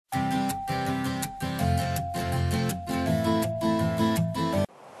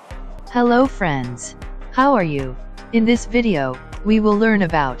Hello friends. How are you? In this video, we will learn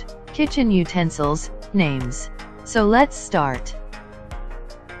about kitchen utensils names. So let's start.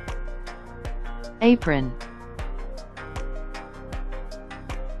 Apron,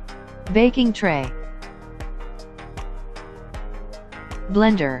 baking tray,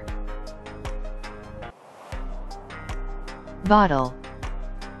 blender, bottle,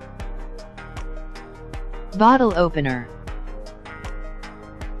 bottle opener,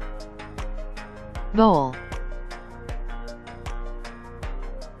 bowl,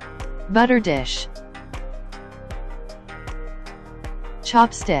 butter dish,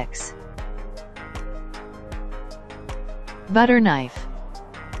 chopsticks, butter knife,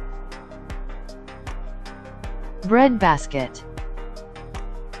 bread basket,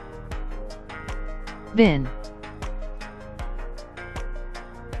 bin,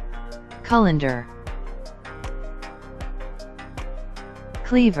 colander,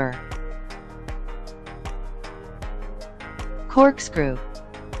 cleaver, corkscrew,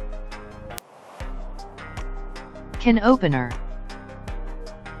 can opener,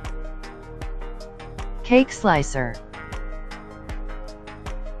 cake slicer,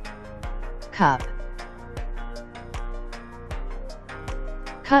 cup,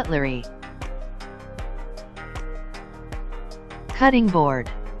 cutlery, cutting board,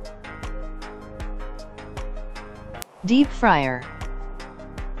 deep fryer,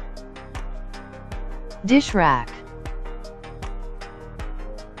 dish rack,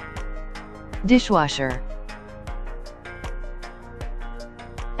 dishwasher,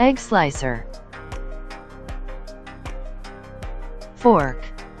 egg slicer, fork,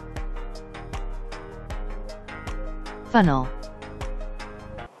 funnel,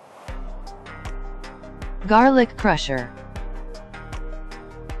 garlic crusher,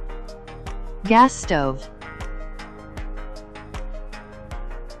 gas stove,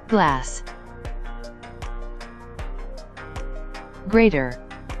 glass, grater,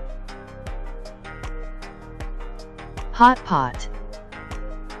 hot pot,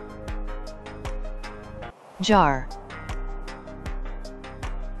 jar,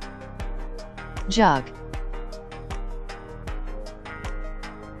 jug,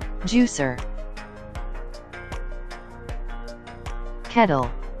 juicer, kettle,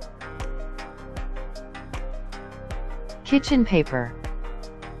 kitchen paper,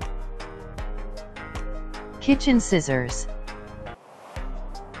 kitchen scissors,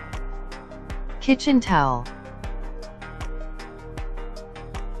 kitchen towel,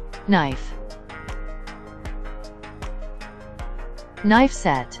 knife, knife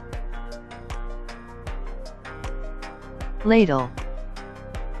set, ladle,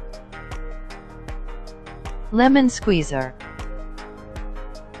 lemon squeezer,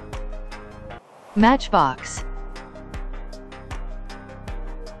 matchbox,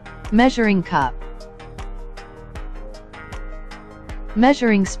 measuring cup,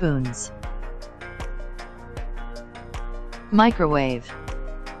 measuring spoons, microwave,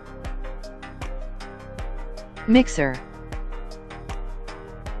 mixer,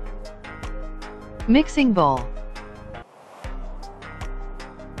 mixing bowl,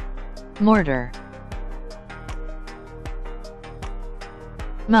 mortar,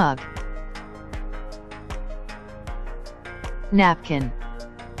 mug, napkin,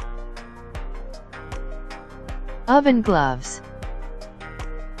 oven gloves,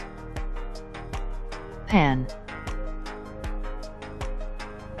 pan,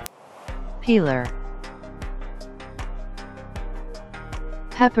 peeler,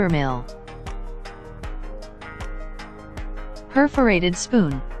 pepper mill, perforated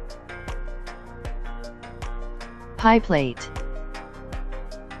spoon, pie plate,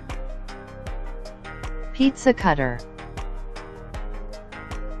 pizza cutter,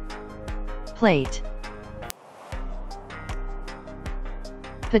 plate,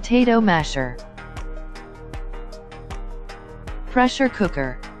 potato masher, pressure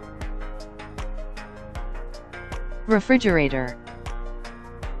cooker, refrigerator,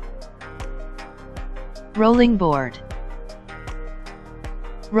 rolling board,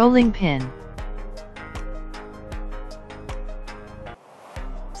 rolling pin,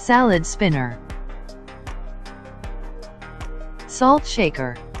 salad spinner, salt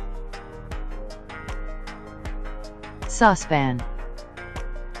shaker, saucepan,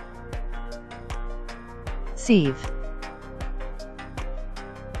 sieve,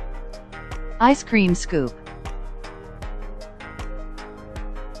 ice cream scoop,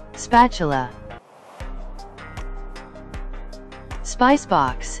 spatula, spice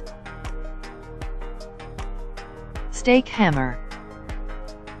box, steak hammer,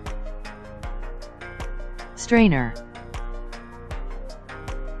 strainer,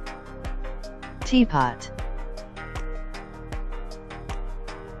 teapot,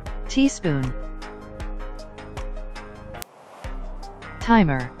 teaspoon,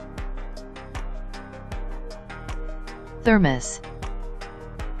 timer, thermos,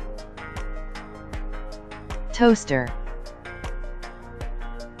 toaster,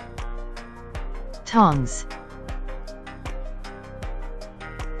 tongs,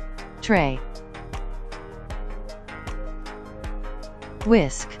 tray,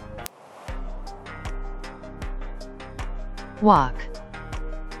 whisk, wok,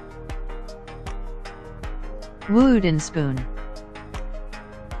 wooden spoon.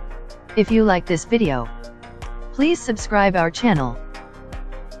 If you like this video, please subscribe our channel.